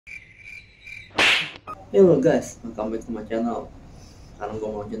Halo guys, welcome back to my channel. Sekarang gue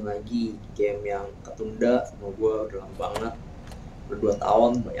mau lanjut lagi game yang ketunda sama gue udah lama banget. Udah 2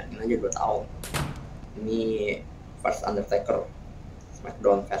 tahun, bayangin aja 2 tahun. Ini first Undertaker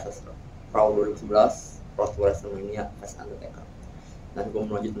SmackDown vs Raw 2011 Pro WrestleMania vs Undertaker. Dan gue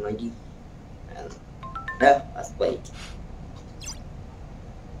mau lanjutin lagi. And let's play.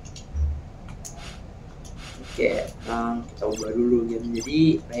 Oke, sekarang kita ubah dulu game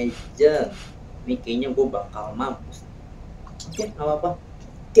jadi Legend. Ini kayaknya gue bakal mampus. Oke, nggak apa-apa.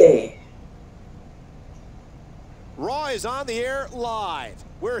 Oke. Raw is on the air live.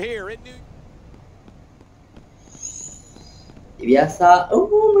 We're here in New. Biasa. Oh,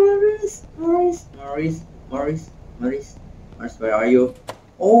 Maurice, where are you?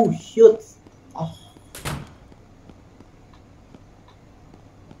 Oh, shoot. Oh.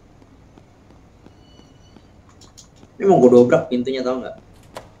 Ini mau gue dobrak pintunya, tau nggak?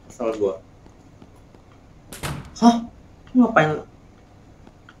 Asal gue. Hah? Ngapain?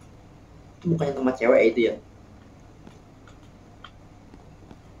 Itu bukannya tempat cewek itu ya?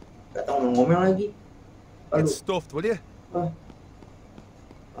 Datang ngomel lagi. Get stuffed, will you?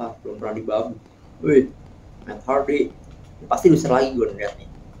 Belum pernah dibabu. Wih, Matt Hardy. Pasti diusir lagi gue ngeliat nih.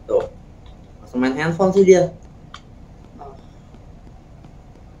 Tuh. Langsung main handphone sih dia.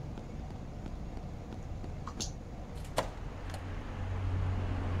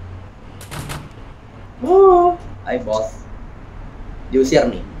 Oh, hi boss. Diusir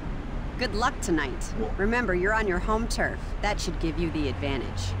nih. Good luck tonight. Remember, you're on your home turf. That should give you the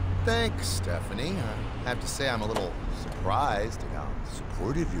advantage. Thanks, Stephanie. I have to say I'm a little surprised at how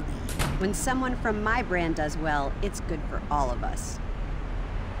supportive you're being. When someone from my brand does well, it's good for all of us.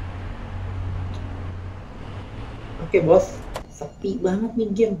 Oke, bos. Sepi banget nih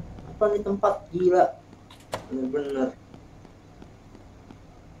game. Apa nih tempat gila. Bener-bener.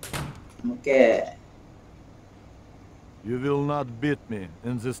 Oke. You will not beat me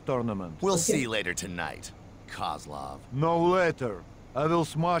in this tournament. We'll see later tonight, Kozlov. No later. I will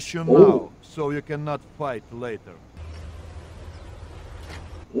smash you now, so you cannot fight later.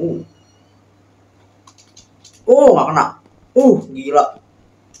 Oh, nggak kena. Gila.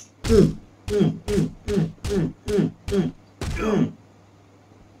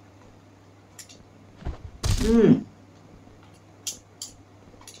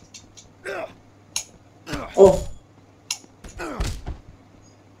 Oh.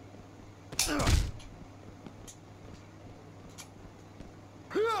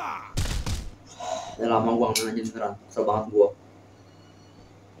 Udah lama gua nggak main beneran, kesel banget gua.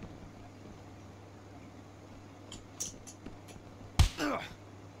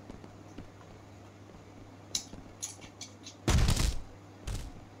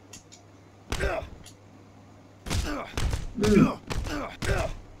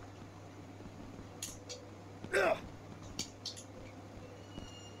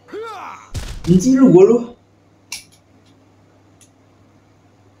 Benci lu gua lu.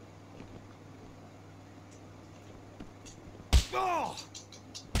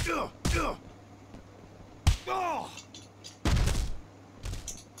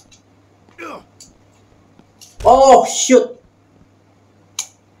 Oh shoot.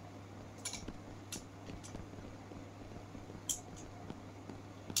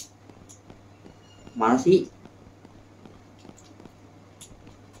 Mana sih?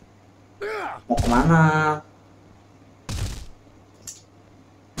 Mau kemana?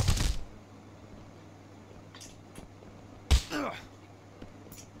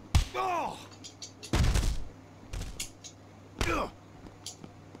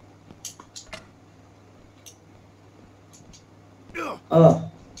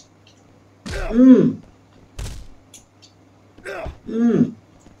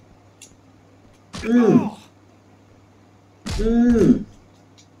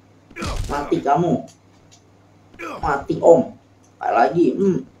 Mati kamu. Mati om. Kayak lagi.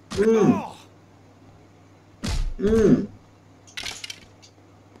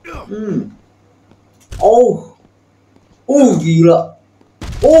 Oh gila.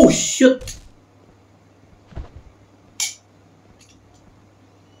 Oh shit.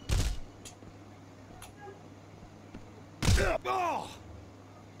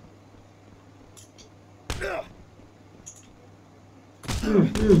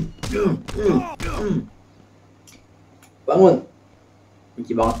 Bangun.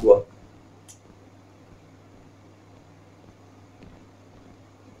 Benci banget gua.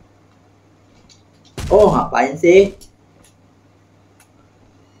 Oh, ngapain sih?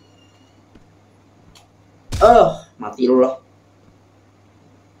 Mati lu lah.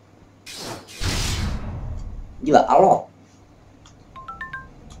 Gila, alot.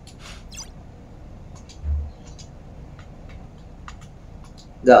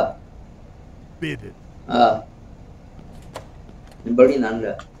 Enggak. Beat it. Nyebelin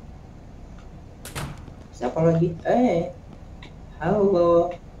Anda. Siapa lagi?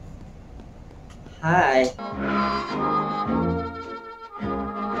 Halo. Hai.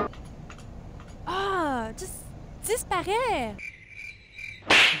 Just disparaît.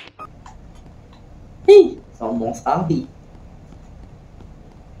 Sombong sekali.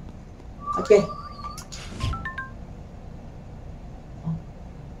 Oke.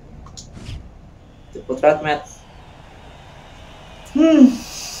 Triple threat match.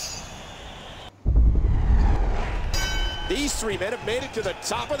 These three men have made it to the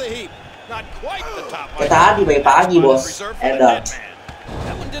top of the heap. Not quite the top. Kayak tadi pagi-pagi, bos. Edan.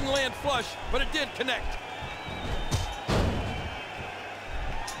 That one didn't land flush, but it did connect.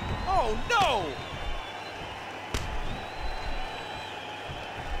 Oh no!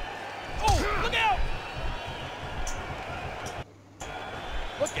 Oh, look out!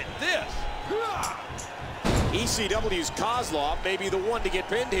 Look at this. ECW's Kozlov may be the one to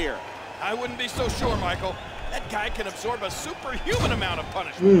get pinned here. I wouldn't be so sure, Michael. That guy can absorb a superhuman amount of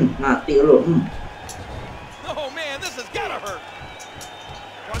punishment. Mati lu. Oh man, this has gotta hurt.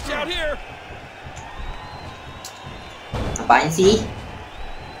 Watch out here. Apaan sih?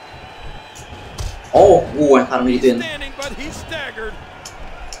 Oh, gue sekarang He's gituin. standing, but he's staggered.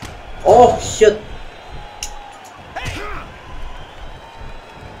 Oh, shit. Hey!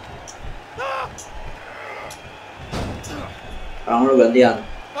 Sekarang lu gantian.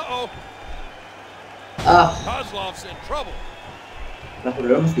 Uh-oh. Kozlov's in trouble. Lah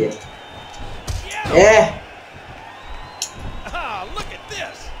udah lemes dia. Yeah. Look at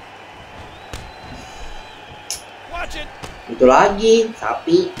this. Watch it. Itu lagi,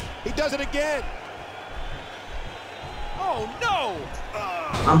 sapi. He does it again. Oh no.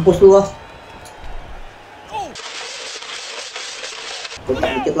 Mampus lu lah. Oh. Bentar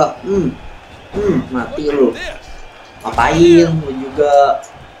dikit lah. Mati lu. Look at this. Ngapain lu juga?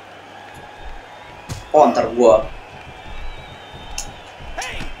 Oh, ntar gua.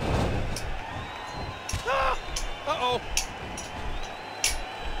 Hey. Uh-oh.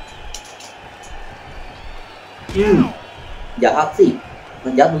 Jahat sih.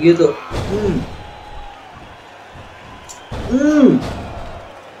 Jahat begitu.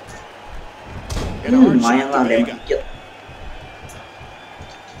 Lumayan lah, damage dikit.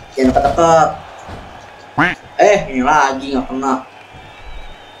 Jangan deket-deket. Ini lagi nggak kena.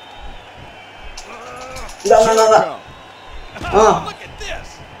 Enggak. Look at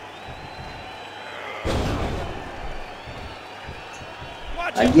this.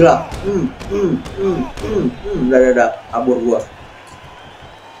 Watch Lagi it. lah. Udah. Kabur gua.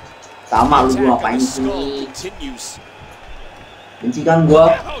 Sama lu gua ngapain sini? Continues. Benci kan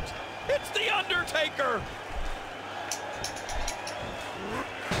gua? Out. It's the Undertaker.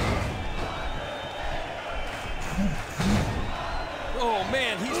 Oh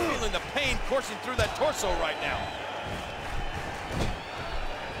man, he's feeling the pain coursing through that torso right now.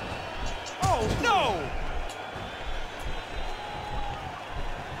 Oh no!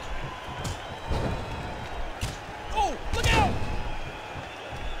 Oh, look out!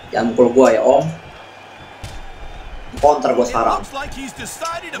 Jangan mukul gua ya, Om. Counter gua sekarang. Like he's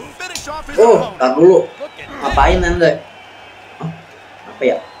decided to finish off his Tar dulu. Ngapain Anda? Apa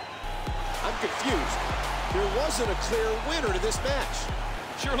ya? I'm confused. There wasn't a clear winner to this match.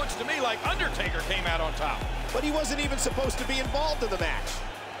 Sure looks to me like Undertaker came out on top. But he wasn't even supposed to be involved in the match.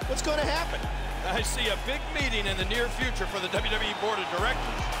 What's going to happen? I see a big meeting in the near future for the WWE Board of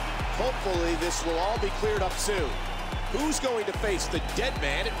Directors. Hopefully this will all be cleared up soon. Who's going to face the dead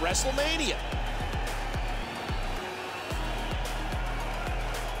man at WrestleMania?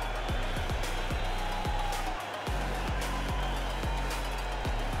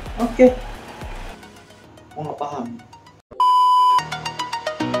 Oke. Gua nggak paham.